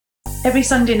every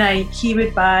Sunday night he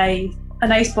would buy a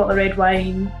nice bottle of red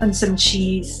wine and some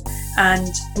cheese, and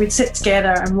we'd sit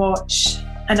together and watch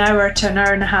an hour to an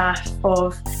hour and a half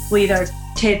of either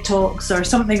TED Talks or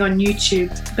something on YouTube,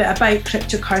 but about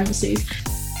cryptocurrencies.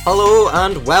 Hello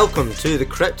and welcome to the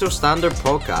Crypto Standard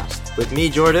Podcast with me,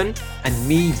 Jordan. And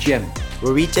me, Jim.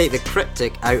 Where we take the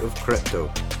cryptic out of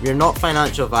crypto. We're not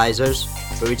financial advisors,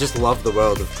 but we just love the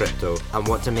world of crypto and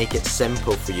want to make it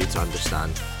simple for you to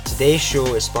understand. Today's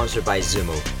show is sponsored by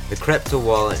Zumo, the crypto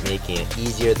wallet making it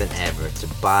easier than ever to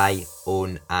buy,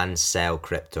 own and sell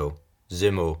crypto.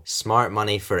 Zumo, smart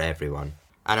money for everyone.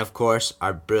 And of course,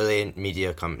 our brilliant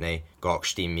media company,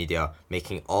 Goldstein Media,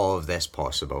 making all of this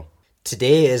possible.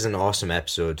 Today is an awesome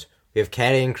episode. We have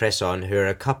Kerry and Kris on, who are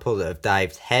a couple that have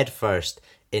dived headfirst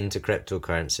into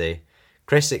cryptocurrency.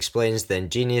 Kris explains the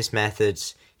ingenious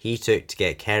methods he took to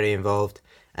get Kerry involved,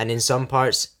 and in some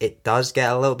parts it does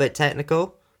get a little bit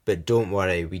technical, but don't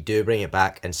worry, we do bring it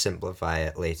back and simplify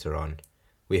it later on.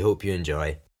 We hope you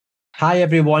enjoy. Hi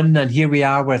everyone, and here we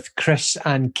are with Kris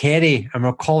and Kerry, and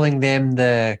we're calling them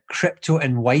the Crypto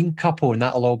and Wine couple, and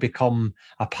that'll all become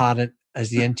apparent as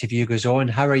the interview goes on.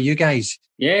 How are you guys?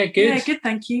 Yeah, good. Yeah, good,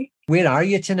 thank you. Where are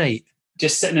you tonight?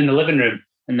 Just sitting in the living room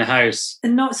in the house.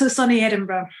 In not so sunny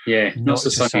Edinburgh. Yeah, Not so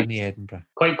sunny Edinburgh.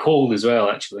 Quite cold as well,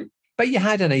 actually. But you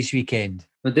had a nice weekend.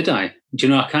 But did I? Do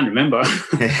you know, I can't remember.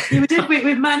 Yeah, we did.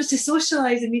 We managed to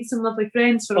socialise and meet some lovely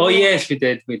friends for a while. Yes, we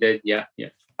did. Yeah.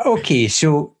 Okay,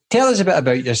 so tell us a bit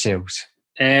about yourselves.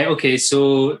 Okay,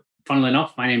 so funnily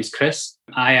enough, my name's Kris.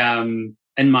 I am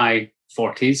in my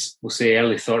 40s, we'll say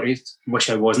early 30s. Wish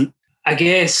I wasn't. I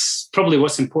guess probably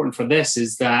what's important for this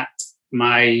is that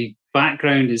my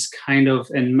background is kind of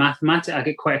in mathematics. I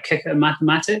get quite a kick out of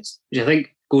mathematics, which I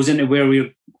think goes into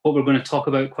what we're going to talk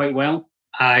about quite well.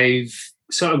 I've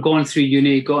sort of gone through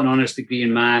uni, got an honours degree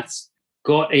in maths,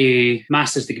 got a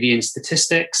master's degree in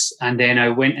statistics, and then I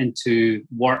went into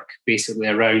work basically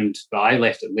around, well, I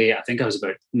left it late. I think I was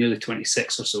about nearly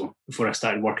 26 or so before I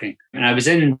started working. And I was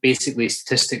in basically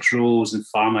statistics roles in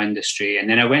pharma industry. And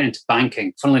then I went into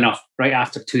banking. Funnily enough, right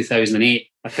after 2008,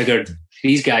 I figured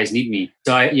these guys need me.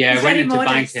 So I went into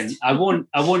banking. I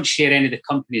won't share any of the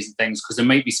companies and things because there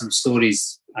might be some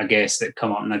stories, I guess, that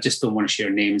come up, and I just don't want to share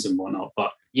names and whatnot.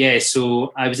 But yeah,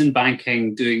 so I was in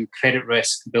banking doing credit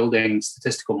risk, building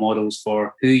statistical models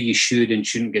for who you should and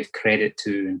shouldn't give credit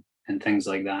to and things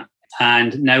like that.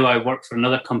 And now I work for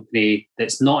another company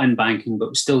that's not in banking, but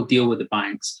we still deal with the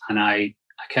banks. And I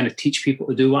kind of teach people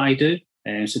to do what I do.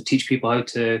 So teach people how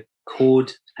to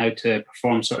code, how to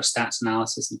perform sort of stats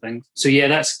analysis and things. So yeah,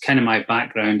 that's kind of my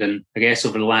background. And I guess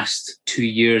over the last 2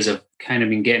 years, I've kind of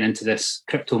been getting into this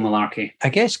crypto malarkey. I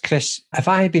guess, Kris, if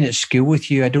I had been at school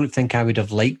with you, I don't think I would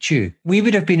have liked you. We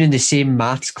would have been in the same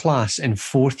maths class in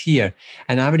fourth year,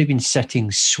 and I would have been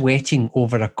sitting sweating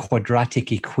over a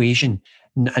quadratic equation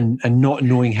and not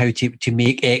knowing how to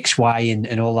make X, Y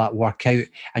and all that work out.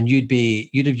 And you'd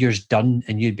have yours done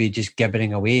and you'd be just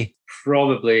gibbering away.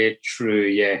 Probably true,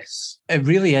 yes. It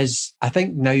really is. I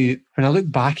think now, when I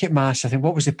look back at maths, I think,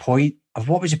 what was the point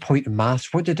of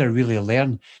maths? What did I really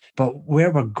learn? But where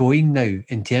we're going now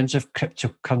in terms of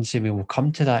cryptocurrency, I mean, we'll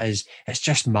come to that, is it's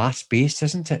just maths-based,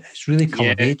 isn't it? It's really come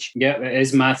of age. Yeah, it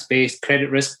is maths-based, credit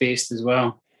risk-based as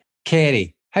well.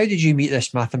 Kerry, how did you meet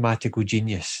this mathematical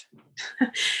genius?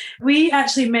 We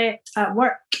actually met at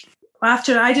work.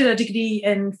 After I did a degree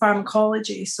in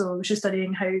pharmacology, so I was just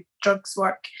studying how drugs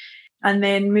work, and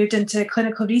then moved into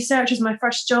clinical research as my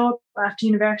first job after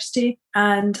university.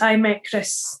 And I met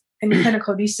Kris in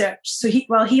clinical research. So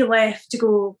while he left to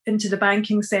go into the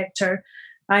banking sector,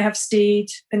 I have stayed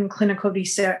in clinical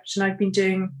research, and I've been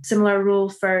doing a similar role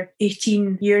for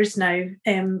 18 years now.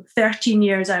 13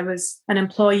 years I was an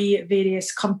employee at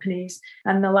various companies,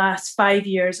 and the last 5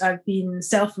 years I've been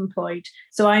self-employed.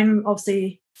 So I'm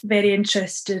obviously very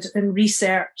interested in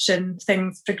research and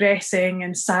things progressing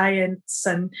and science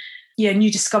and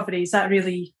new discoveries. That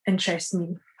really interests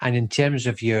me. And in terms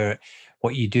of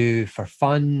what you do for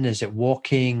fun, is it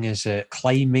walking? Is it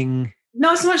climbing?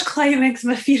 Not so much climbing because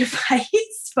I'm a fear of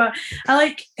heights, but I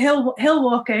like hill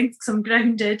walking because I'm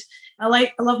grounded. I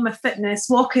love my fitness,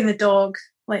 walking the dog.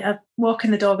 Like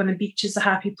walking the dog on the beach is a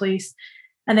happy place.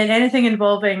 And then anything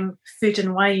involving food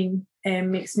and wine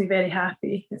makes me very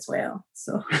happy as well.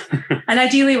 So, and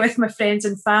ideally with my friends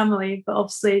and family, but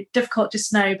obviously difficult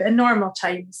just now. But in normal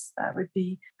times, that would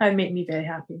make me very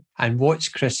happy. And what's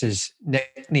Kris's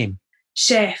nickname?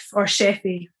 Chef or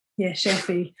Chefy. Yeah,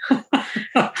 Chefy.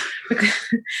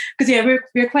 Because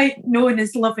we're quite known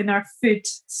as loving our food.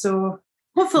 So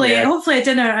hopefully a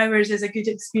dinner hours is a good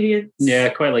experience. Yeah, I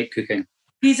quite like cooking.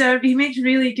 He makes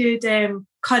really good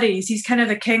curries. He's kind of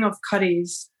the king of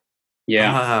curries.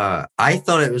 Yeah. I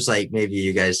thought it was like maybe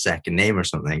you guys' second name or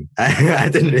something. I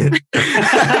didn't.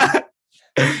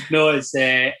 No, it's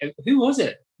who was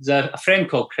it? A friend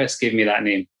called Chris gave me that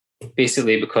name,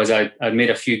 basically because I'd made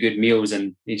a few good meals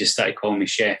and he just started calling me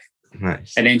Chef.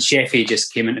 Nice. And then Chefy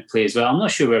just came into play as well. I'm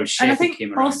not sure where Chefy and I think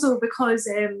came around. Also because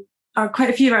quite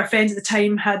a few of our friends at the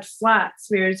time had flats,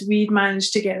 whereas we'd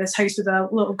managed to get this house with a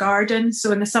little garden.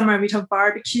 So in the summer we'd have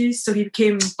barbecues. So he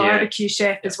became barbecue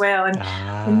chef as well. And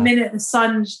the minute the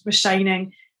sun was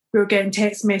shining, we were getting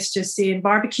text messages saying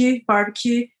barbecue,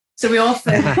 barbecue. So we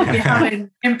often would be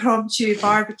having impromptu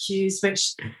barbecues,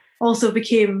 which also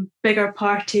became bigger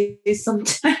parties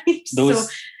sometimes.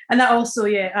 And that also,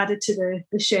 added to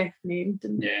the chef name.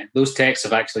 Yeah, those texts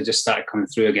have actually just started coming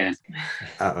through again.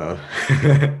 Uh-oh.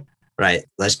 Right,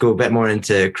 let's go a bit more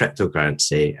into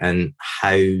cryptocurrency and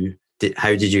how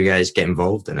did you guys get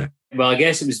involved in it? Well, I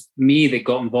guess it was me that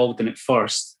got involved in it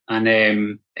first. And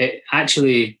it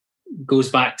actually goes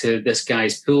back to this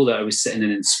guy's pool that I was sitting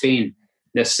in Spain.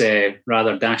 This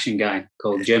rather dashing guy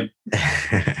called Jim.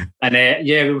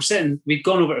 And we'd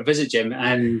gone over to visit Jim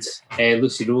and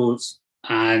Lucy Rose,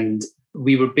 and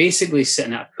we were basically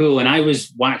sitting at a pool, and I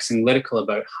was waxing lyrical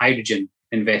about hydrogen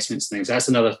investments and things. That's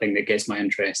another thing that gets my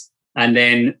interest. And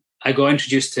then I got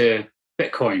introduced to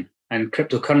Bitcoin and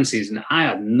cryptocurrencies, and I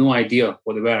had no idea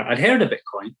what they were. I'd heard of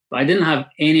Bitcoin, but I didn't have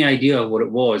any idea what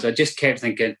it was. I just kept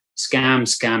thinking, scam,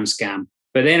 scam, scam.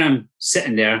 But then I'm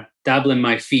sitting there, dabbling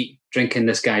my feet, drinking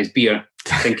this guy's beer,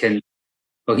 thinking,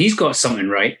 well, he's got something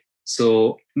right,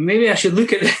 so maybe I should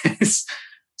look at this.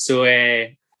 So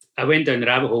I went down the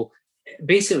rabbit hole.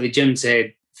 Basically, Jim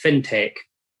said, fintech.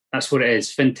 That's what it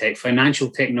is, fintech, financial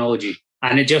technology.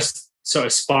 And it just sort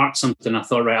of sparked something. I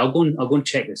thought, right, I'll go and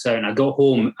check this out. And I got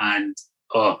home and,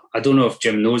 I don't know if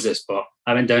Jim knows this, but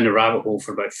I went down the rabbit hole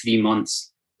for about 3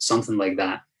 months, something like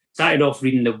that. Started off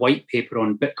reading the white paper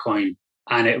on Bitcoin,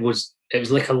 and it was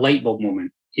like a light bulb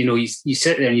moment. You know, you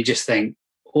sit there and you just think,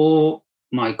 oh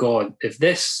my God,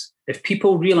 if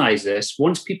people realize this,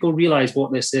 once people realize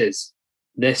what this is,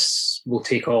 this will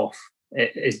take off.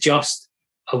 It's just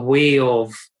a way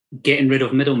of getting rid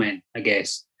of middlemen, I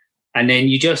guess. And then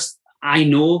I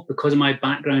know, because of my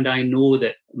background, I know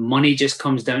that money just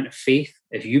comes down to faith.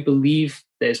 If you believe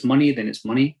that it's money, then it's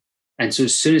money. And so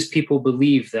as soon as people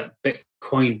believe that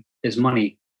Bitcoin is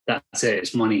money, that's it,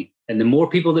 it's money. And the more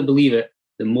people that believe it,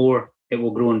 the more it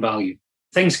will grow in value.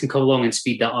 Things can come along and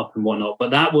speed that up and whatnot.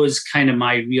 But that was kind of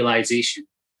my realization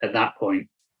at that point.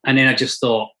 And then I just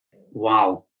thought,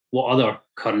 wow, what other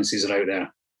currencies are out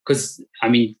there? Because, I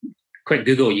mean, quick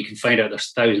Google, you can find out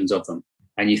there's thousands of them.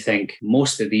 And you think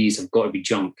most of these have got to be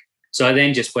junk. So I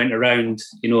then just went around,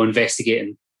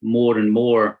 investigating more and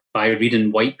more by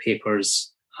reading white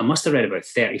papers. I must have read about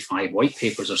 35 white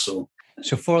papers or so.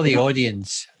 So for the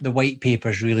audience, the white paper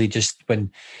is really just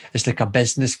when it's like a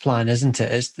business plan, isn't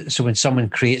it? So when someone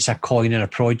creates a coin or a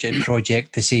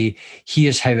project to say,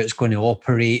 here's how it's going to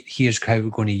operate, here's how we're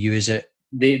going to use it.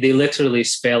 They literally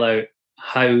spell out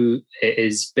how it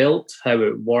is built, how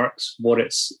it works, what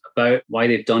it's about, why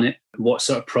they've done it, what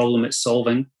sort of problem it's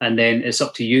solving. And then it's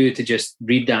up to you to just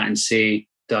read that and say,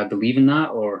 do I believe in that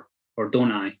or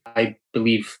don't I? I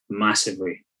believe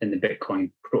massively in the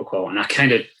Bitcoin protocol. And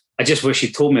I just wish you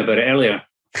told me about it earlier.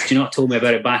 Did you not told me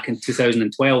about it back in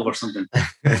 2012 or something?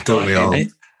 Told me all.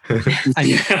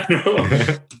 Yeah,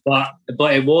 no.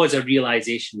 But it was a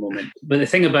realization moment. But the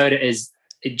thing about it is,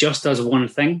 it just does one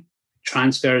thing: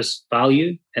 transfers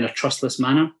value in a trustless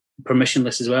manner,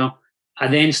 permissionless as well. I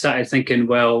then started thinking,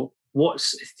 well,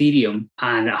 what's Ethereum?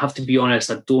 And I have to be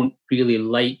honest, I don't really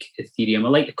like Ethereum. I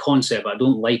like the concept, but I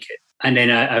don't like it. And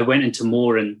then I went into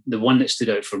more, and the one that stood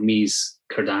out for me is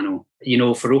Cardano.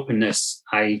 For openness,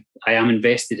 I am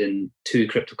invested in 2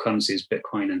 cryptocurrencies,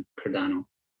 Bitcoin and Cardano.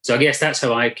 So I guess that's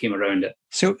how I came around it.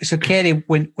 So Kerry,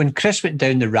 when Kris went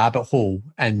down the rabbit hole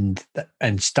and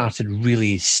started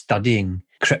really studying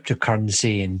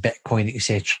cryptocurrency and Bitcoin,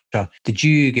 etc., did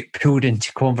you get pulled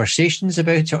into conversations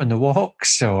about it on the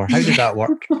walks, or how did that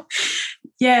work?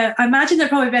 Yeah, I imagine they're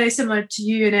probably very similar to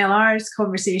you and LR's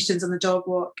conversations on the dog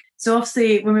walk. So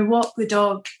obviously, when we walk the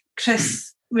dog,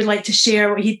 Kris would like to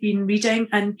share what he'd been reading,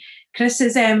 and Kris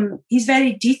is he's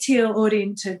very detail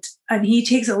oriented, and he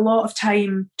takes a lot of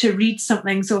time to read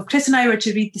something. So if Kris and I were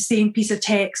to read the same piece of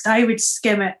text, I would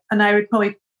skim it and I would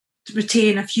probably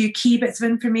retain a few key bits of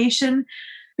information,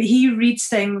 but he reads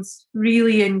things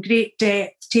really in great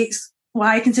depth, takes what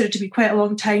I consider to be quite a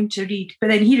long time to read, but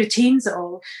then he retains it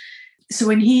all. So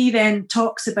when he then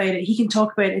talks about it, he can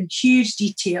talk about it in huge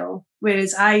detail,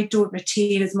 whereas I don't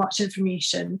retain as much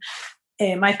information.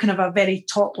 I kind of have a very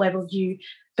top level view.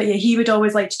 But yeah, he would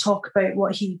always like to talk about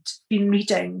what he'd been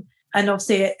reading. And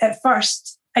obviously at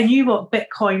first I knew what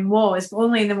Bitcoin was, but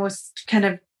only in the most kind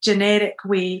of generic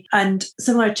way. And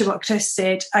similar to what Kris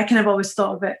said, I kind of always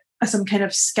thought of it as some kind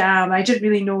of scam. I didn't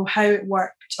really know how it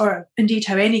worked, or indeed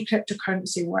how any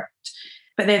cryptocurrency worked.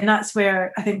 But then that's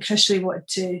where I think Kris really wanted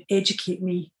to educate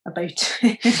me about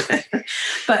it.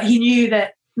 But he knew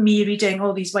that me reading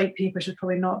all these white papers was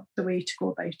probably not the way to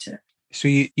go about it. So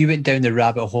you went down the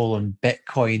rabbit hole on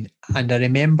Bitcoin, and I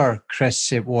remember,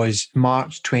 Kris, it was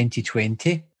March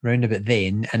 2020, round about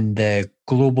then, and the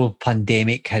global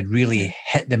pandemic had really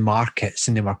hit the markets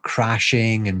and they were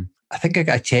crashing. And I think I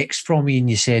got a text from you and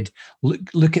you said,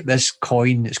 look at this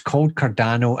coin, it's called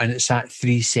Cardano and it's at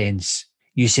 3 cents.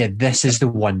 You said, this is the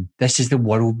one, this is the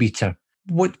world beater.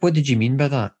 What did you mean by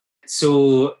that?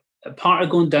 So part of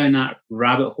going down that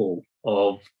rabbit hole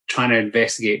of trying to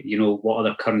investigate, what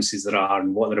other currencies there are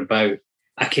and what they're about,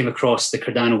 I came across the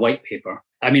Cardano white paper.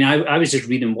 I mean, I was just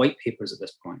reading white papers at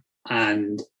this point,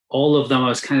 and all of them I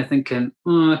was kind of thinking,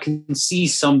 I can see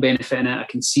some benefit in it, I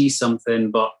can see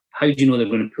something, but how do you know they're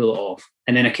going to pull it off?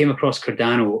 And then I came across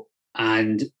Cardano,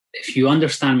 and if you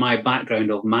understand my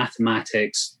background of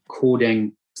mathematics,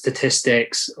 coding,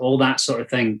 statistics, all that sort of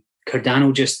thing,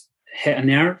 Cardano just hit a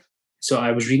nerve. So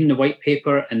I was reading the white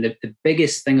paper, and the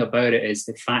biggest thing about it is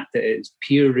the fact that it's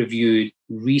peer-reviewed,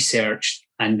 researched,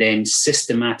 and then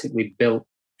systematically built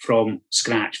from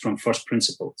scratch, from first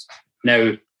principles.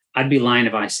 Now, I'd be lying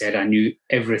if I said I knew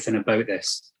everything about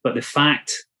this, but the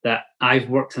fact that I've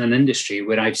worked in an industry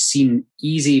where I've seen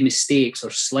easy mistakes or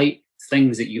slight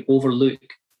things that you overlook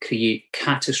create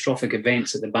catastrophic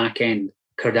events at the back end,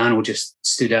 Cardano just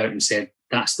stood out and said,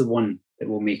 that's the one that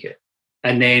will make it.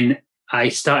 And then I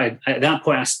started, at that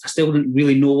point, I still didn't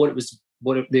really know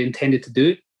what they intended to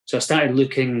do. So I started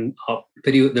looking up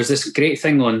video. There's this great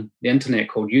thing on the internet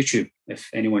called YouTube, if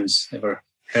anyone's ever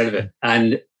heard of it.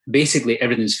 And basically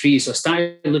everything's free. So I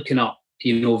started looking up,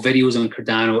 videos on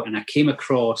Cardano, and I came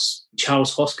across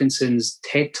Charles Hoskinson's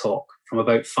TED Talk from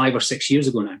about 5 or 6 years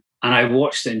ago now. And I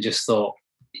watched it and just thought,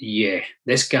 yeah,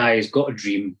 this guy has got a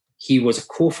dream. He was a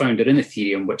co-founder in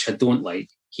Ethereum, which I don't like.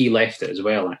 He left it as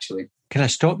well, actually. Can I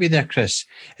stop you there, Kris?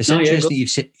 It's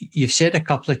interesting. You've said a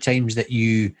couple of times that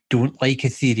you don't like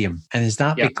Ethereum, and is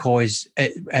that because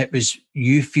it was,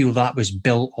 you feel that was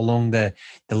built along the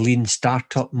lean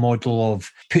startup model of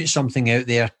put something out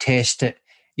there, test it,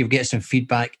 you'll get some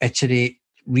feedback, iterate,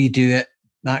 redo it,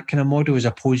 that kind of model, as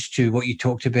opposed to what you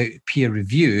talked about, peer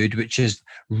reviewed, which is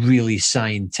really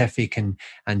scientific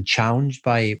and challenged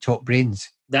by top brains?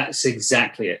 That's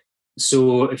exactly it.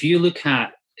 So if you look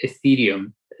at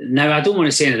Ethereum, now I don't want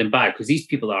to say anything bad because these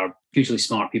people are hugely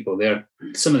smart people. They're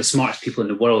some of the smartest people in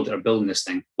the world that are building this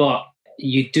thing. But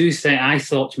you do think, I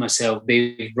thought to myself,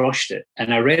 they rushed it.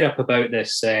 And I read up about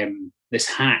this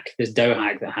hack, this DAO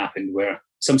hack that happened where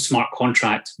some smart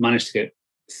contract managed to get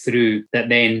through that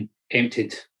then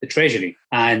emptied the treasury.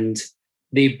 And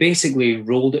they basically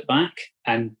rolled it back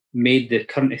and made the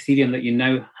current Ethereum that you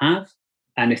now have.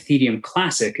 And Ethereum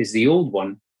Classic is the old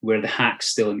one where the hack's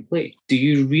still in play. Do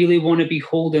you really want to be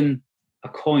holding a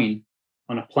coin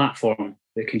on a platform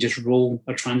that can just roll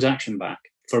a transaction back?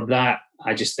 For that,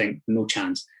 I just think no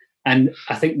chance. And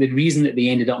I think the reason that they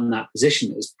ended up in that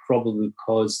position is probably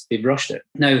because they've rushed it.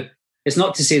 Now, it's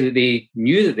not to say that they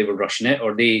knew that they were rushing it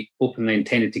or they openly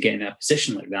intended to get in a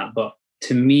position like that. But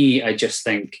to me, I just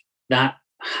think that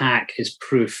hack is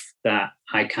proof that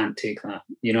I can't take that.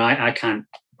 I can't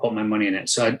put my money in it.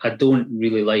 So I don't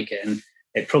really like it. And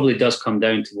it probably does come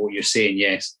down to what you're saying.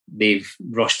 Yes, they've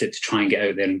rushed it to try and get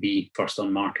out there and be first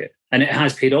on market. And it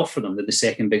has paid off for them. They're the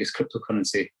second biggest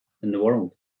cryptocurrency in the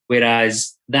world.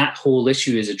 Whereas that whole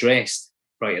issue is addressed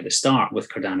right at the start with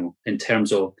Cardano in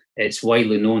terms of it's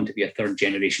widely known to be a third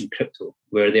generation crypto,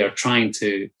 where they are trying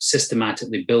to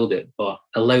systematically build it, but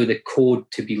allow the code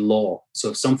to be law. So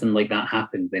if something like that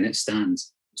happened, then it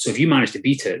stands. So if you manage to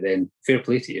beat it, then fair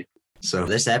play to you. So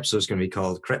this episode is going to be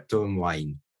called Crypto and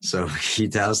Wine. So can you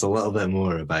tell us a little bit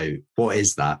more about what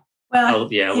is that? Well,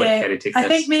 I'll let Kerry take this. I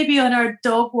think maybe on our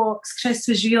dog walks, Kris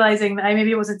was realising that I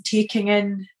maybe wasn't taking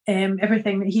in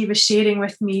everything that he was sharing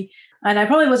with me. And I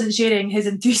probably wasn't sharing his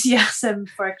enthusiasm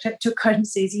for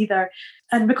cryptocurrencies either.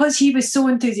 And because he was so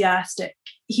enthusiastic,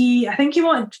 I think he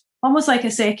wanted almost like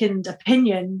a second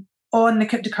opinion on the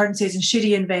cryptocurrencies and should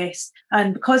he invest.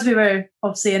 And because we were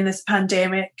obviously in this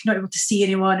pandemic, not able to see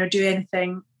anyone or do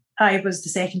anything, I was the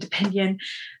second opinion.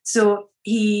 So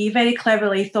he very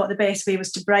cleverly thought the best way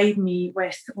was to bribe me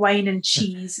with wine and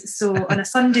cheese. So on a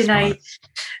Sunday night,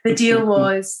 the deal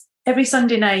was every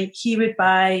Sunday night he would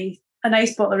buy a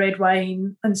nice bottle of red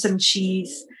wine and some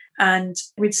cheese, and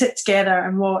we'd sit together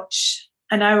and watch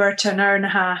an hour to an hour and a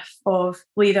half of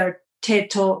either TED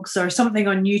Talks or something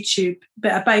on YouTube,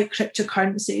 but about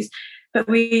cryptocurrencies. But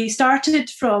we started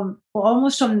from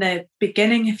almost from the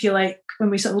beginning, if you like, when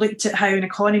we sort of looked at how an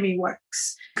economy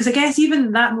works. Because I guess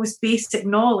even that most basic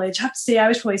knowledge, I have to say I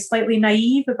was probably slightly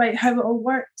naive about how it all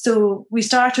worked. So we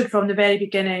started from the very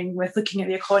beginning with looking at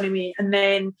the economy, and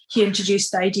then he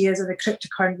introduced the ideas of the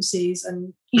cryptocurrencies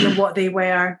and what they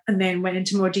were, and then went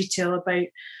into more detail about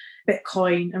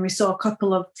Bitcoin. And we saw a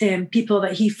couple of people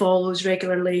that he follows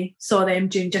regularly, saw them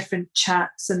doing different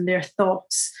chats and their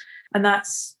thoughts. And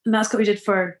that's what we did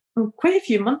for quite a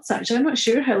few months, actually. I'm not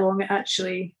sure how long it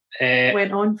actually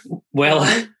went on.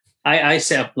 Well, I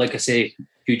set up, like I say,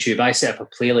 YouTube. I set up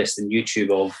a playlist in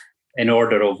YouTube in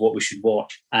order of what we should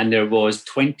watch. And there was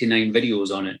 29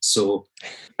 videos on it. So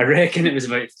I reckon it was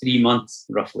about 3 months,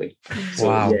 roughly. So,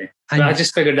 wow. Yeah. But I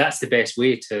just figured that's the best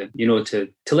way to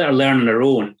let her learn on her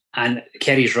own. And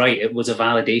Kerry's right. It was a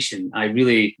validation. I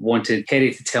really wanted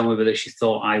Kerry to tell me whether she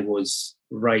thought I was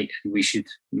right and we should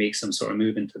make some sort of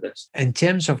move into this. In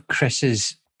terms of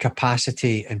Chris's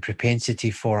capacity and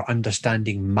propensity for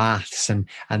understanding maths, and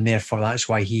therefore that's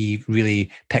why he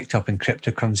really picked up in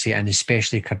cryptocurrency and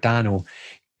especially Cardano,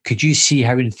 could you see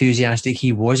how enthusiastic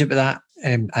he was about that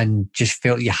and just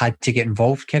felt you had to get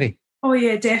involved, Kerry? Oh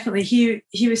yeah, definitely.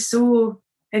 He was so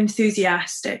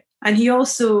enthusiastic, and he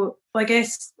also, I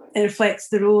guess it reflects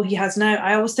the role he has now.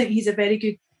 I always think he's a very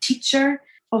good teacher.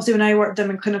 Also, when I worked with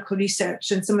him in clinical research,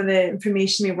 and some of the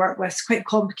information we work with is quite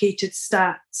complicated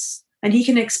stats, and he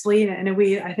can explain it in a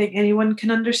way I think anyone can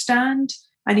understand.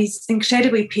 And he's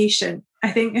incredibly patient.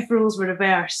 I think if roles were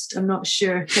reversed, I'm not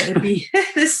sure that it'd be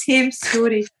the same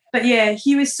story. But yeah,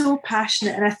 he was so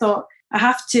passionate, and I thought I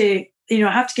have to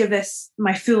give this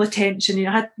my full attention.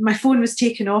 My phone was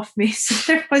taken off me, so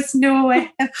there was no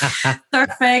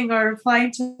surfing or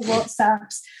replying to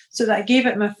WhatsApps, so that I gave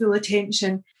it my full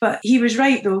attention. But he was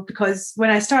right, though, because when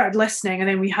I started listening, and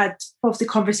then we had obviously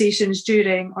conversations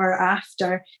during or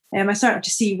after, I started to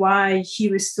see why he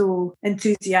was so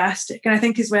enthusiastic. And I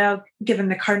think as well, given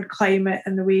the current climate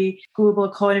and the way global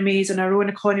economies and our own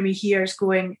economy here is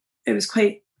going, it was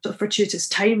quite sort of fortuitous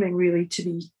timing, really, to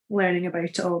be learning about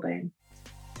it all then.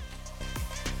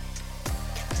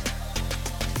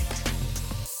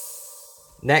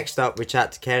 Next up, we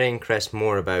chat to Kerry and Kris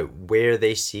more about where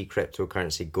they see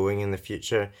cryptocurrency going in the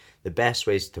future, the best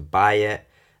ways to buy it,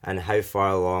 and how far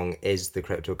along is the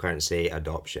cryptocurrency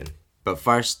adoption. But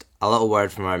first, a little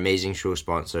word from our amazing show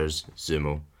sponsors,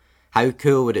 Zumo. How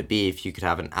cool would it be if you could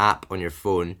have an app on your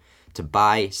phone to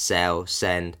buy, sell,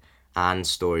 send, and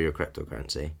store your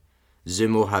cryptocurrency?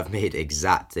 Zumo have made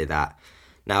exactly that.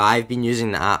 Now, I've been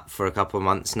using the app for a couple of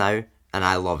months now, and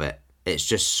I love it. It's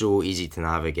just so easy to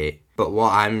navigate. But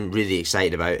what I'm really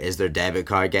excited about is their debit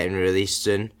card getting released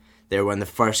soon. They're one of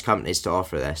the first companies to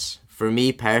offer this. For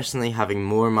me personally, having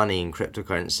more money in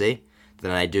cryptocurrency than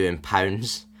I do in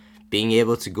pounds, being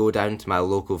able to go down to my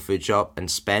local food shop and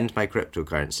spend my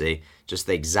cryptocurrency just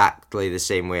exactly the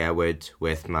same way I would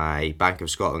with my Bank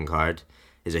of Scotland card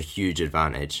is a huge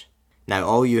advantage. Now,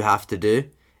 all you have to do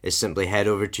is simply head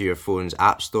over to your phone's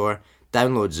app store,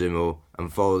 download Zumo,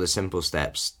 and follow the simple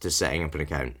steps to setting up an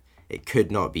account. It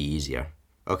could not be easier.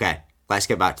 Okay, let's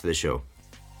get back to the show.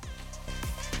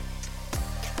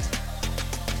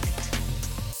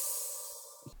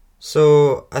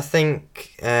 So, I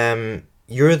think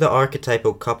you're the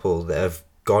archetypal couple that have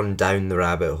gone down the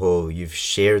rabbit hole. You've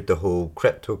shared the whole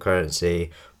cryptocurrency,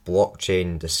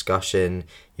 blockchain discussion,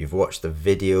 you've watched the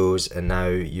videos, and now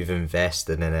you've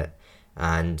invested in it,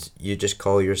 and you just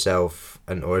call yourself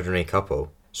an ordinary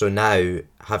couple. So now,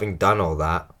 having done all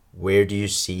that, where do you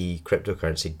see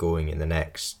cryptocurrency going in the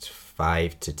next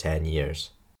 5 to 10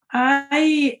 years?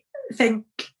 I think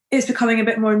it's becoming a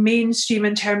bit more mainstream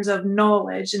in terms of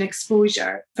knowledge and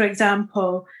exposure. For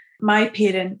example, my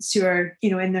parents who are,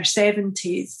 in their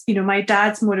 70s, my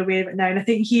dad's more aware of it now. And I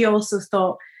think he also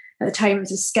thought at the time it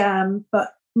was a scam. But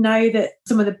now that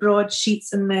some of the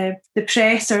broadsheets and the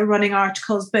press are running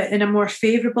articles, but in a more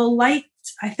favourable light,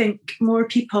 I think more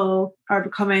people are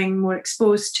becoming more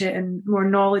exposed to it and more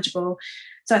knowledgeable.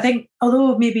 So I think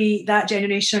although maybe that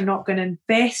generation are not going to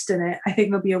invest in it, I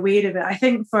think they'll be aware of it. I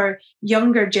think for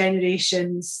younger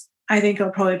generations, I think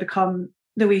it'll probably become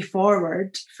the way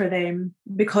forward for them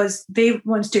because they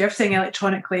want to do everything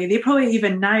electronically. They probably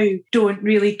even now don't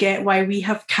really get why we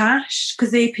have cash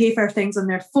because they pay for things on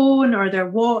their phone or their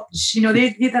watch. We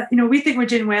think we're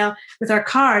doing well with our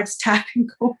cards, tap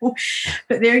and go,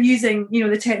 but they're using,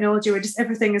 the technology where just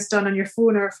everything is done on your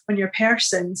phone or on your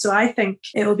person. So I think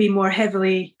it will be more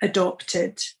heavily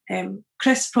adopted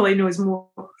Kris probably knows more.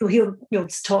 He'll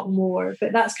talk more,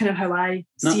 but that's kind of how I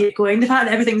see it going. The fact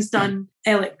that everything's done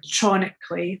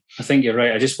electronically. I think you're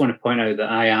right. I just want to point out that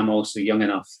I am also young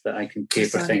enough that I can pay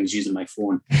for things using my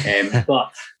phone.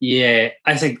 But yeah,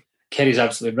 I think Kerry's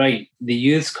absolutely right. The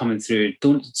youths coming through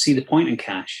don't see the point in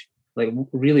cash. Like,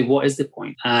 really, what is the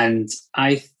point? And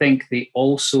I think they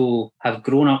also have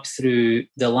grown up through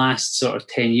the last sort of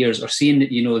 10 years or seeing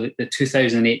that, the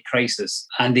 2008 crisis.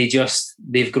 And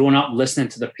they've grown up listening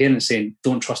to their parents saying,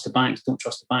 don't trust the banks, don't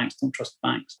trust the banks, don't trust the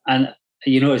banks. And,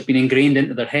 it's been ingrained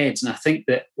into their heads. And I think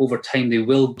that over time they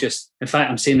will in fact,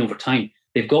 I'm saying over time,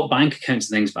 they've got bank accounts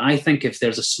and things, but I think if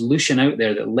there's a solution out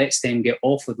there that lets them get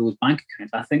off of those bank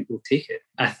accounts, I think they'll take it.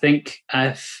 I think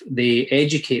if they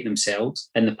educate themselves,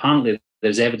 and apparently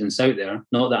there's evidence out there,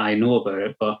 not that I know about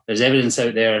it, but there's evidence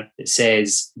out there that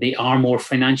says they are more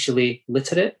financially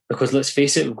literate, because let's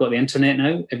face it, we've got the internet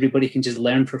now, everybody can just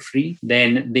learn for free.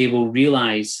 Then they will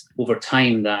realise over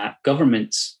time that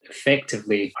governments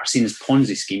effectively are seen as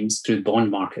Ponzi schemes through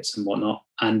bond markets and whatnot,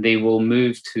 and they will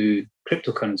move to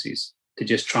cryptocurrencies to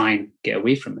just try and get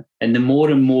away from it. And the more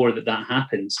and more that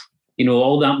happens,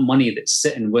 all that money that's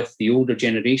sitting with the older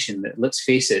generation that, let's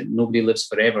face it, nobody lives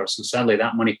forever. So sadly,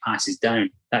 that money passes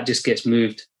down. That just gets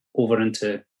moved over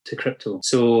into crypto.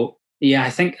 So yeah, I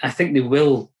think they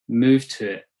will move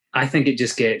to it. I think it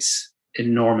just gets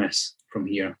enormous from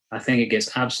here. I think it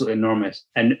gets absolutely enormous.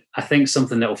 And I think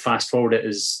something that will fast forward it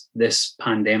is this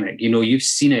pandemic. You've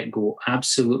seen it go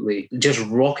absolutely just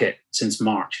rocket since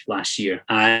March last year.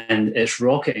 And it's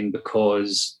rocketing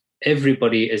because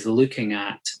everybody is looking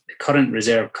at the current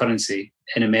reserve currency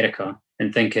in America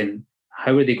and thinking,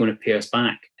 how are they going to pay us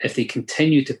back? If they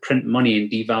continue to print money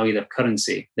and devalue their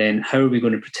currency, then how are we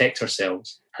going to protect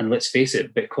ourselves? And let's face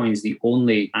it, Bitcoin's the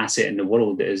only asset in the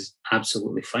world that is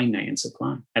absolutely finite in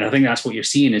supply. And I think that's what you're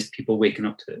seeing is people waking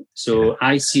up to it. So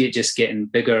I see it just getting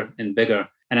bigger and bigger.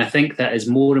 And I think that as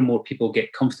more and more people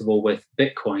get comfortable with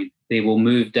Bitcoin, they will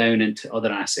move down into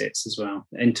other assets as well,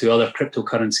 into other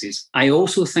cryptocurrencies. I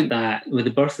also think that with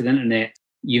the birth of the internet,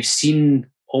 you've seen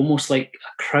almost like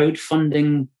a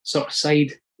crowdfunding sort of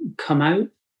side come out,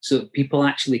 so that people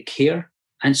actually care.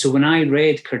 And so when I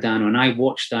read Cardano and I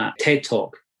watched that TED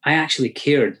Talk, I actually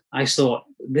cared. I thought,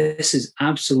 this is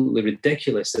absolutely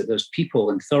ridiculous that there's people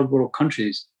in third world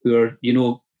countries who are,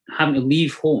 having to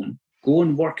leave home, go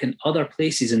and work in other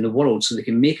places in the world so they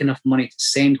can make enough money to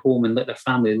send home and let their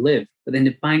family live. But then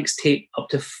the banks take up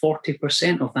to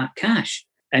 40% of that cash.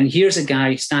 And here's a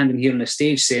guy standing here on the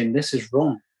stage saying this is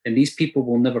wrong. And these people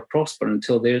will never prosper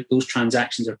until those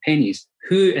transactions are pennies.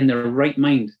 Who in their right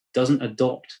mind doesn't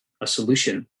adopt a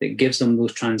solution that gives them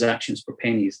those transactions for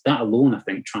pennies? That alone, I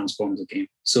think, transforms the game.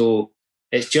 So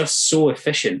it's just so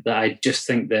efficient that I just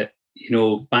think that,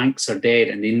 banks are dead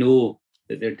and they know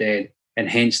that they're dead. And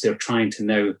hence they're trying to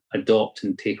now adopt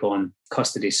and take on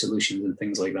custody solutions and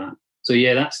things like that. So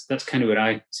yeah, that's kind of where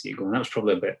I see it going. That was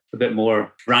probably a bit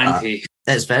more ranty.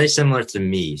 It's very similar to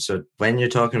me. So when you're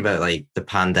talking about like the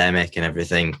pandemic and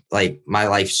everything, like my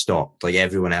life stopped like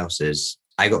everyone else's.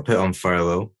 I got put on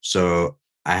furlough, so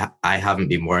I haven't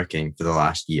been working for the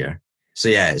last year. So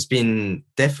yeah, it's been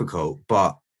difficult,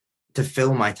 but to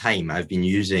fill my time, I've been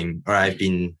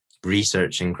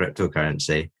researching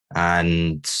cryptocurrency.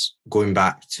 And going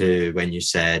back to when you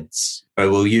said,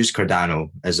 we'll use Cardano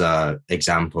as an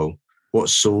example, what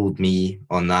sold me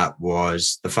on that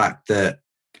was the fact that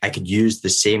I could use the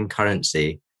same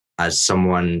currency as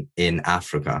someone in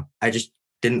Africa. I just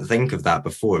didn't think of that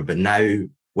before, but now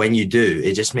when you do,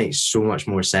 it just makes so much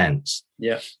more sense.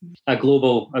 Yeah, a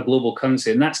global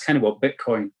currency. And that's kind of what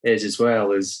Bitcoin is as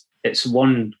well, is it's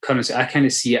one currency. I kind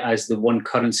of see it as the one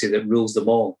currency that rules them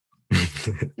all.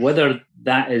 Whether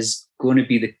that is going to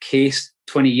be the case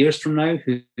 20 years from now,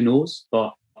 who knows?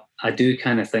 But I do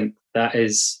kind of think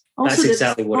that's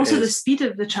exactly what it is. Also the speed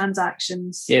of the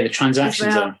transactions. Yeah, the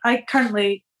transactions well. are. I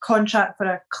currently contract for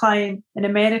a client in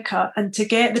America, and to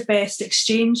get the best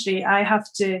exchange rate, I had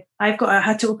to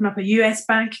open up a US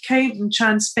bank account and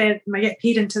transfer it. I get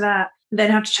paid into that, and then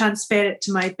have to transfer it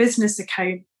to my business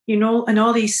account. And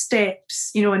all these steps,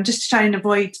 and just to try and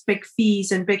avoid big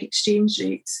fees and big exchange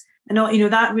rates. And all,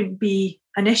 that wouldn't be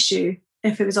an issue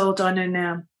if it was all done in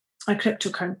a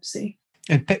cryptocurrency.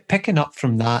 And picking up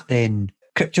from that, then,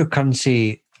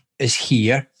 cryptocurrency is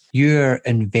here. You're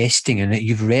investing in it.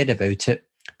 You've read about it.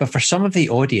 But for some of the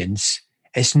audience,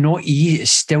 it's not easy.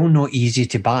 It's still not easy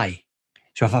to buy.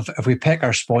 So if we pick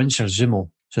our sponsor, Zumo,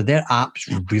 so their app's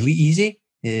really easy.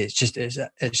 It's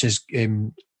as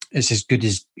good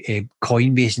as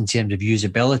Coinbase in terms of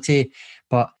usability,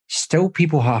 but still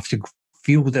people have to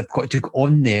feel they've got to go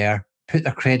on there, put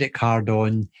their credit card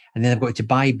on, and then they've got to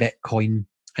buy Bitcoin.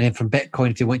 And then from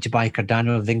Bitcoin, if they want to buy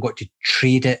Cardano, they've then got to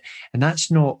trade it. And that's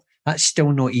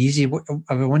still not easy.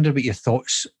 I wonder what your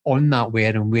thoughts on that were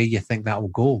and where you think that will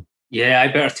go. Yeah, I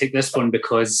better take this one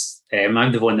because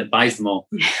I'm the one that buys them all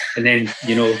and then,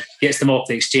 gets them off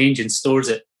the exchange and stores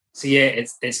it. So yeah,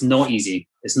 it's not easy.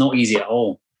 It's not easy at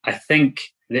all. I think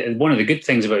one of the good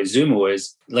things about Zumo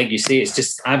is, like you say, it's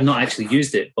just, I've not actually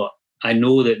used it, but I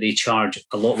know that they charge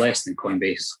a lot less than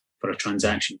Coinbase for a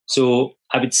transaction. So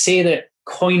I would say that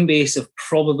Coinbase have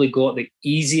probably got the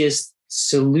easiest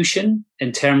solution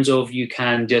in terms of you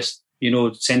can just,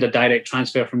 send a direct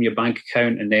transfer from your bank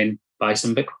account and then buy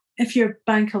some Bitcoin. If your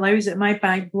bank allows it, my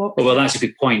bank blocks well, that's a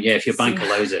good point. Yeah, if your bank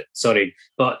allows it. Sorry.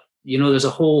 But, there's a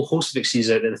whole host of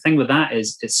exchanges out there. The thing with that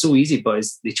is it's so easy, but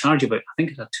they charge about, I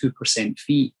think it's a 2%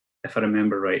 fee, if I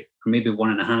remember right, or maybe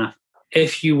 1.5%.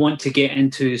 If you want to get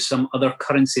into some other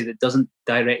currency that doesn't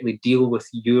directly deal with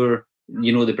your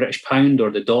the British pound or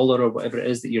the dollar or whatever it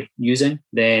is that you're using,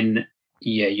 then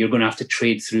yeah, you're going to have to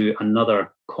trade through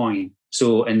another coin.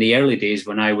 So in the early days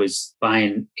when I was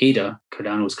buying ADA,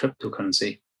 Cardano's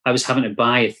cryptocurrency, I was having to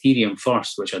buy Ethereum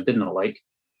first, which I did not like,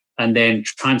 and then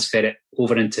transfer it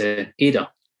over into ADA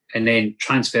and then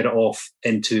transfer it off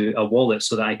into a wallet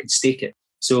so that I could stake it.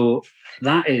 So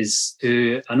that is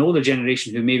to an older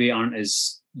generation who maybe aren't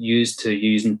as used to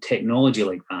using technology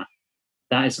like that.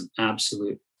 That is an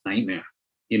absolute nightmare.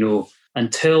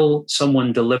 Until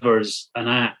someone delivers an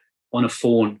app on a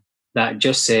phone that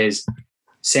just says,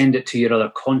 send it to your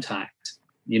other contact,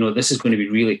 this is going to be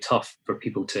really tough for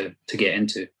people to get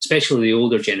into, especially the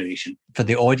older generation. For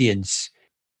the audience,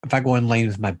 if I go online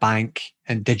with my bank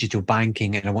and digital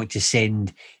banking and I want to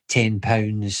send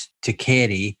 £10 to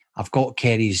Kerry, I've got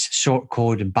Kerry's sort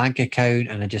code and bank account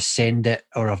and I just send it,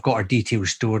 or I've got her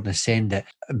details stored and I send it.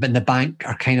 But the bank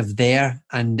are kind of there.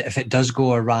 And if it does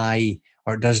go awry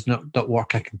or it does not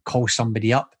work, I can call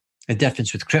somebody up. The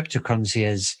difference with cryptocurrency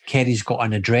is Kerry's got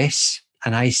an address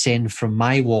and I send from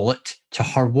my wallet to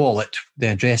her wallet, the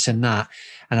address in that,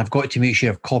 and I've got to make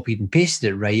sure I've copied and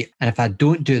pasted it right. And if I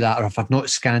don't do that, or if I've not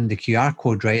scanned the QR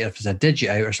code right, or if it's a digit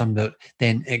out or something,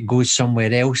 then it goes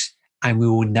somewhere else and we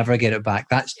will never get it back.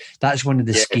 That's one of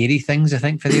the scary things, I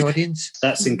think, for the audience.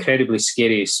 That's incredibly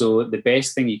scary. So the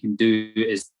best thing you can do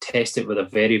is test it with a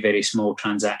very, very small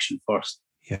transaction first.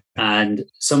 Yeah. And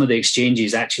some of the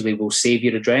exchanges actually will save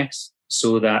your address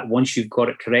so that once you've got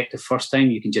it correct the first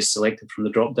time, you can just select it from the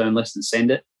drop-down list and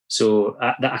send it. So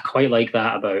I quite like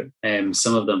that about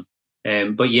some of them.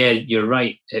 But yeah, you're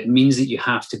right. It means that you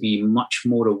have to be much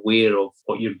more aware of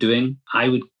what you're doing. I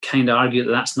would kind of argue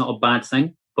that that's not a bad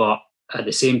thing. But at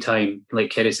the same time,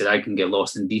 like Kerry said, I can get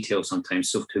lost in detail sometimes.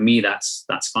 So to me, that's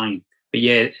fine. But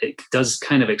yeah, it does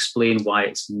kind of explain why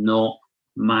it's not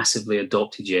massively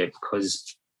adopted yet,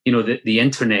 because the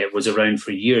internet was around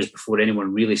for years before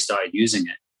anyone really started using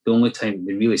it. The only time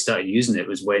they really started using it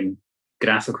was when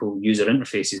graphical user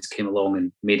interfaces came along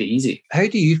and made it easy. How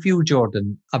do you feel,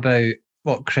 Jordan, about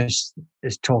what Kris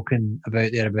is talking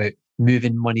about there, about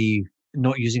moving money,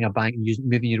 not using a bank, and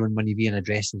moving your own money via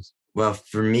addresses? Well,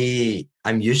 for me,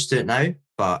 I'm used to it now,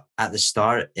 but at the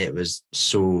start, it was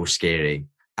so scary.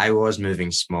 I was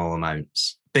moving small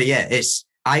amounts. But yeah,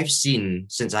 I've seen,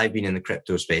 since I've been in the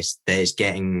crypto space, that it's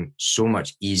getting so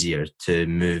much easier to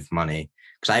move money.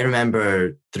 Because I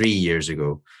remember 3 years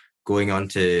ago going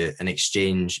onto an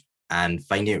exchange and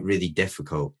finding it really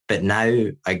difficult. But now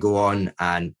I go on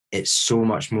and it's so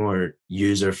much more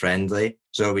user-friendly.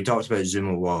 So we talked about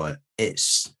Zumo Wallet.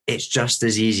 It's just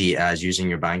as easy as using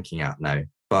your banking app now.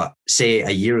 But say a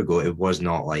year ago, it was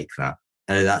not like that.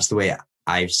 And that's the way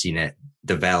I've seen it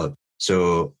develop.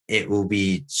 So it will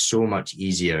be so much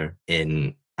easier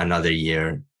in another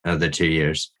year, another 2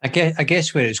 years. I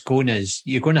guess where it's going is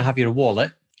you're going to have your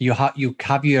wallet. You have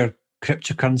your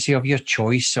cryptocurrency of your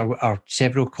choice or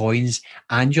several coins,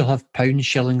 and you'll have pounds,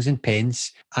 shillings and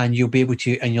pence, and you'll be able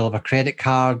to, and you'll have a credit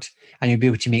card and you'll be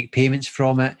able to make payments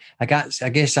from it. I guess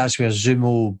that's where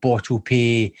Zumo, Bottle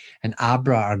Pay and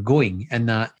Abra are going, in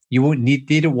that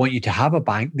they don't want you to have a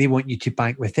bank. They want you to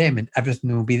bank with them and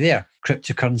everything will be there.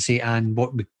 Cryptocurrency and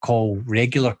what we call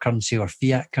regular currency or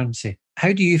fiat currency.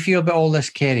 How do you feel about all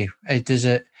this, Kerry? Are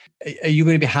you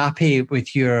going to be happy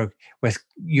with your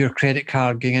credit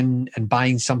card going in and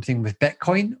buying something with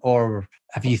Bitcoin, or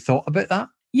have you thought about that?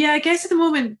 Yeah, I guess at the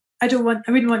moment I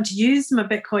wouldn't want to use my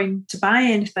Bitcoin to buy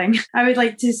anything. I would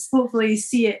like to hopefully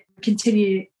see it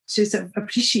continue to sort of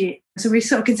appreciate. So we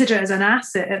sort of consider it as an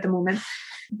asset at the moment.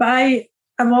 But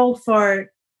I'm all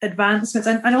for advancements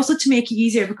and also to make it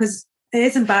easier, because it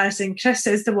is embarrassing. Kris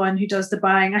is the one who does the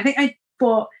buying. I think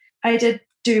I did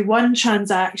do one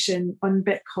transaction on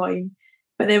Bitcoin,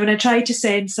 but then when I tried to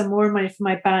send some more money from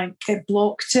my bank, it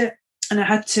blocked it, and I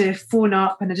had to phone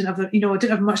up, and I didn't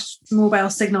have much mobile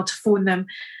signal to phone them,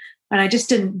 and I just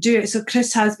didn't do it. So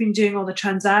Kris has been doing all the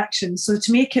transactions. So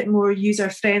to make it more user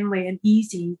friendly and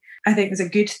easy, I think is a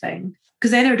good thing,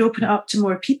 because then it would open it up to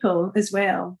more people as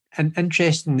well. And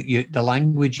interesting that the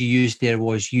language you used there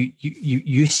was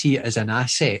you see it as an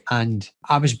asset. And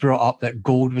I was brought up that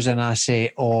gold was an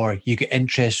asset, or you get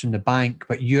interest from the bank,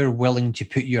 but you're willing to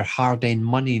put your hard-earned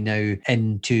money now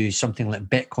into something like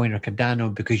Bitcoin or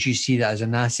Cardano because you see that as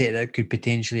an asset that could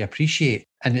potentially appreciate.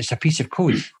 And it's a piece of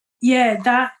code. Yeah,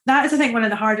 that is, I think, one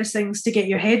of the hardest things to get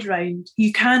your head around.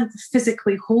 You can't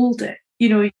physically hold it,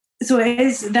 So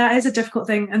that is a difficult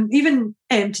thing. And even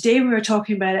today when we were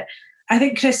talking about it, I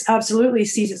think Kris absolutely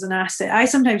sees it as an asset. I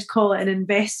sometimes call it an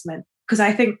investment, because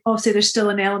I think obviously there's still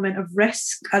an element of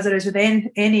risk, as there is with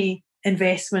any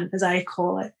investment, as I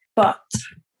call it. But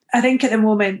I think at the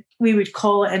moment we would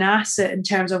call it an asset in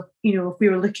terms of, if we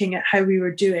were looking at how we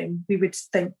were doing, we would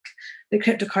think the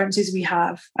cryptocurrencies we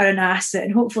have are an asset,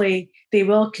 and hopefully they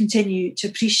will continue to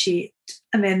appreciate.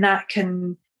 And then that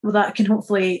can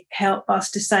hopefully help us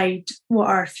decide what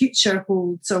our future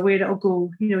holds or where it'll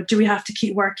go. Do we have to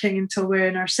keep working until we're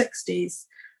in our 60s,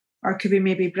 or could we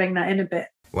maybe bring that in a bit?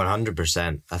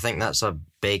 100%. I think that's a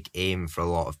big aim for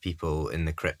a lot of people in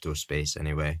the crypto space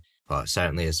anyway. Well, it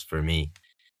certainly is for me.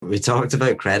 We talked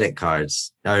about debit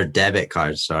cards, a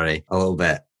little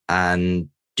bit. And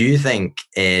do you think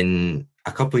in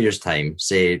a couple of years' time,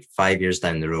 say 5 years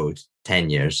down the road, 10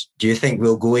 years, do you think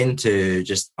we'll go into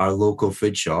just our local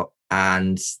food shop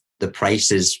and the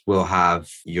prices will have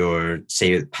your,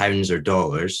 say, pounds or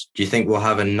dollars? Do you think we'll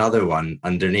have another one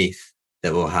underneath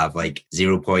that will have like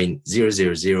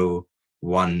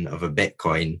 0.0001 of a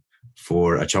Bitcoin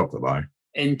for a chocolate bar?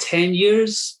 In 10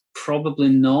 years, probably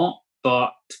not,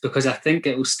 but because I think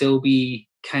it will still be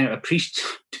kind of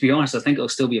to be honest, I think it'll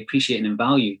still be appreciating in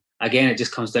value. Again, it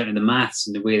just comes down to the maths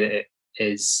and the way that it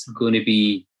is going to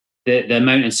be. The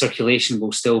amount in circulation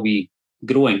will still be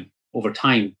growing over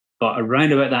time. But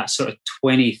around about that sort of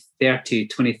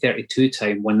 2032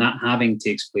 time, when that halving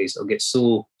takes place, it'll get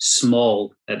so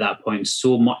small at that point.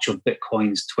 So much of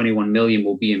Bitcoin's 21 million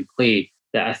will be in play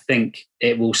that I think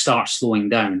it will start slowing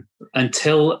down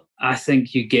until I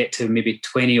think you get to maybe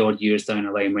 20 odd years down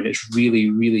the line when it's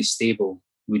really, really stable.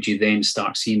 Would you then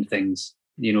start seeing things,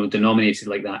 denominated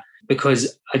like that?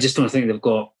 Because I just don't think they've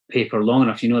got paper long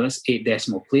enough. That's 8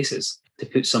 decimal places to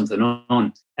put something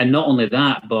on. And not only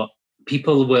that, but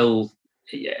people will,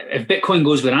 if Bitcoin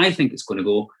goes where I think it's going to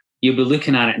go, you'll be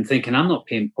looking at it and thinking, I'm not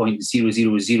paying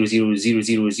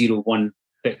 0.00000001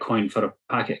 Bitcoin for a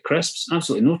packet of crisps.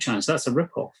 Absolutely no chance. That's a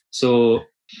ripoff. So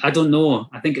I don't know.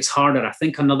 I think it's harder. I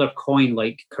think another coin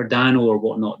like Cardano or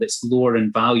whatnot that's lower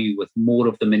in value with more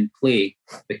of them in play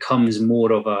becomes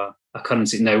more of a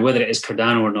currency. Now, whether it is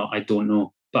Cardano or not, I don't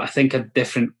know. But I think a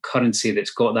different currency that's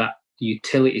got that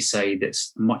utility side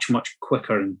that's much, much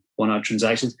quicker in 1-hour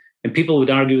transactions. And people would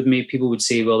argue with me. People would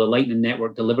say, well, the Lightning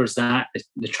Network delivers that,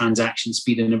 the transaction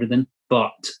speed and everything.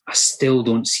 But I still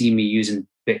don't see me using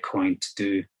Bitcoin to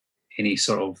do any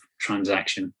sort of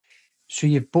transaction. So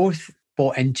you've both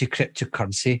bought into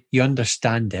cryptocurrency. You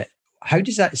understand it. How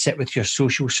does that sit with your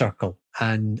social circle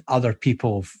and other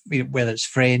people, whether it's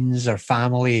friends or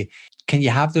family? Can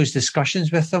you have those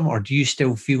discussions with them, or do you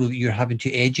still feel that you're having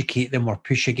to educate them or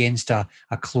push against a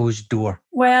closed door?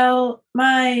 Well,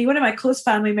 one of my close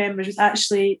family members was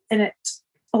actually in it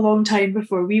a long time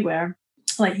before we were,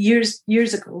 like years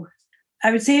ago.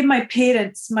 I would say my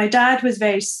dad was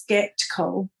very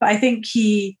skeptical, but I think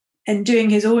in doing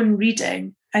his own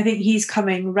reading, I think he's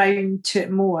coming round to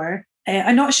it more.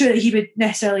 I'm not sure that he would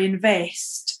necessarily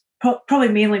invest, probably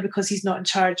mainly because he's not in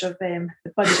charge of the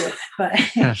budget. But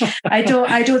I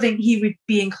don't think he would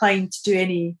be inclined to do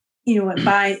any,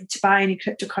 buy any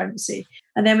cryptocurrency.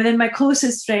 And then within my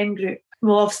closest friend group,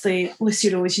 well, obviously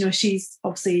Lucy Rose, she's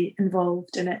obviously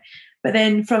involved in it. But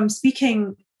then from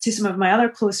speaking to some of my other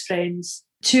close friends,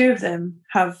 2 of them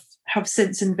have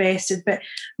since invested, but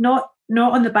not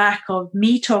on the back of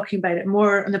me talking about it,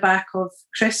 more on the back of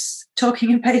Kris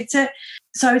talking about it.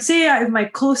 So I would say out of my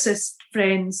closest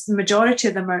friends, the majority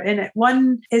of them are in it.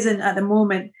 One isn't at the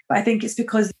moment, but I think it's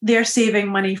because they're saving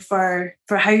money for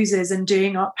houses and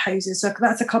doing up houses. So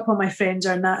that's a couple of my friends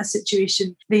are in that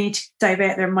situation. They need to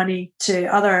divert their money to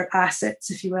other assets,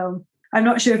 if you will. I'm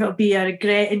not sure if it'll be a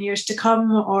regret in years to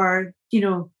come or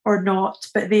not,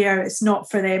 but it's not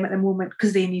for them at the moment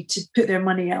because they need to put their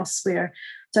money elsewhere.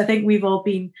 So I think we've all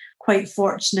been quite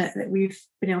fortunate that we've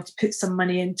been able to put some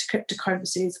money into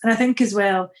cryptocurrencies. And I think as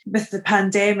well, with the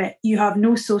pandemic, you have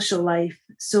no social life.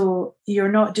 So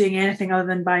you're not doing anything other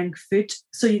than buying food.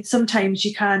 So sometimes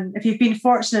you can, if you've been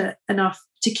fortunate enough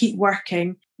to keep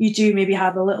working, you do maybe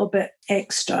have a little bit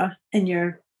extra in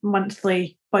your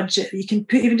monthly budget. You can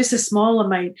put even just a small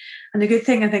amount. And the good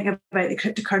thing I think about the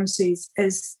cryptocurrencies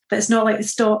is that it's not like the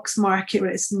stocks market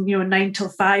where it's 9 till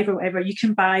 5 or whatever. You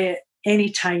can buy it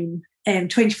anytime,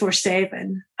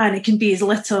 24/7, and it can be as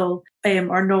little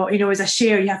or not. As a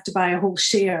share, you have to buy a whole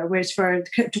share, whereas for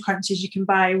the cryptocurrencies, you can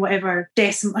buy however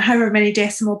many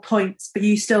decimal points, but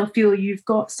you still feel you've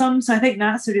got some. So I think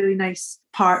that's a really nice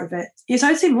part of it. Yes,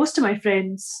 I'd say most of my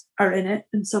friends are in it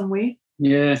in some way.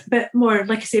 Yeah. But more,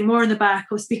 like I say, more in the back.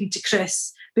 I was speaking to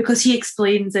Kris because he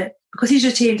explains it, because he's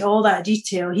retained all that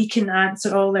detail. He can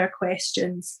answer all their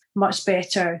questions much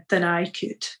better than I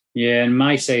could. Yeah, and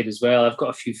my side as well, I've got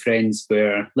a few friends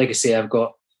where, like I say, I've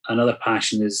got another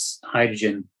passion is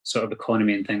hydrogen sort of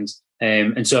economy and things.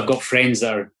 And so I've got friends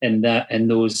that are in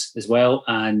those as well.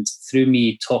 And through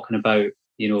me talking about,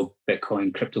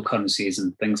 Bitcoin, cryptocurrencies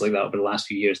and things like that over the last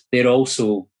few years,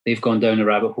 they've gone down a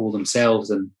rabbit hole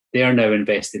themselves and they are now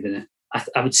invested in it.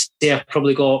 I would say I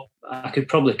could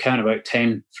probably count about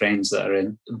 10 friends that are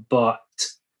in, but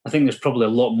I think there's probably a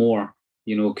lot more,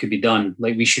 could be done.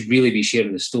 Like, we should really be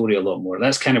sharing the story a lot more.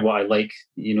 That's kind of what I like,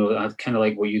 I kind of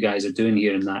like what you guys are doing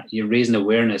here, and that you're raising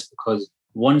awareness, because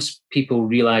once people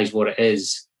realize what it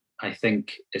is, I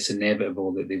think it's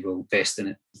inevitable that they will invest in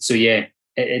it. So yeah,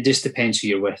 it just depends who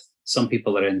you're with. Some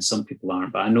people are in, some people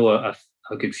aren't, but I know a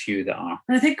good few that are.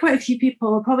 And I think quite a few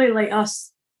people, probably like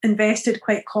us, invested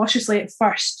quite cautiously at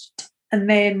first, and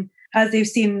then as they've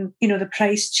seen the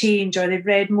price change, or they've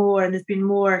read more and there's been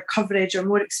more coverage or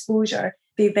more exposure,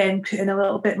 they then put in a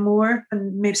little bit more,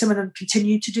 and maybe some of them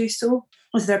continue to do so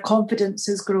as their confidence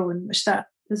has grown, which I've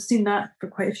seen that for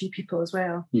quite a few people as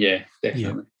well. Yeah,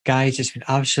 definitely. Yeah. Guys, it's been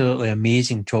absolutely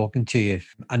amazing talking to you.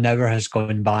 An hour has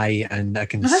gone by, and I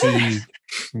can see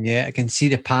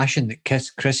the passion that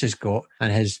Kris has got,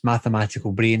 and his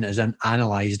mathematical brain has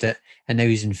analysed it, and now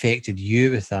he's infected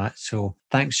you with that. So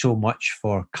thanks so much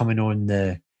for coming on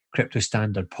the Crypto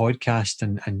Standard podcast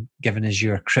and giving us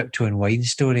your crypto and wine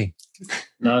story.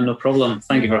 No problem.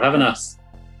 Thank you for having us.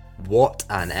 What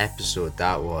an episode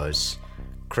that was.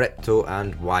 Crypto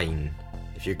and wine.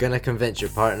 If you're going to convince your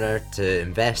partner to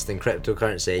invest in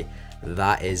cryptocurrency,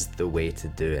 that is the way to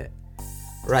do it.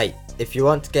 Right, if you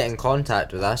want to get in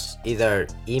contact with us, either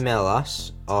email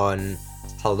us on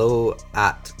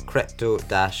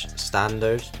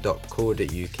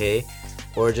hello@crypto-standard.co.uk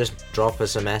or just drop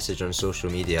us a message on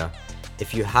social media.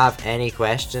 If you have any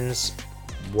questions,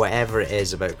 whatever it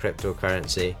is about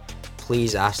cryptocurrency,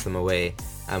 please ask them away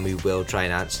and we will try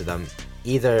and answer them,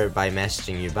 either by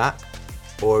messaging you back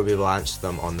or we will answer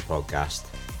them on the podcast.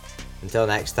 Until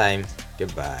next time,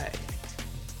 goodbye.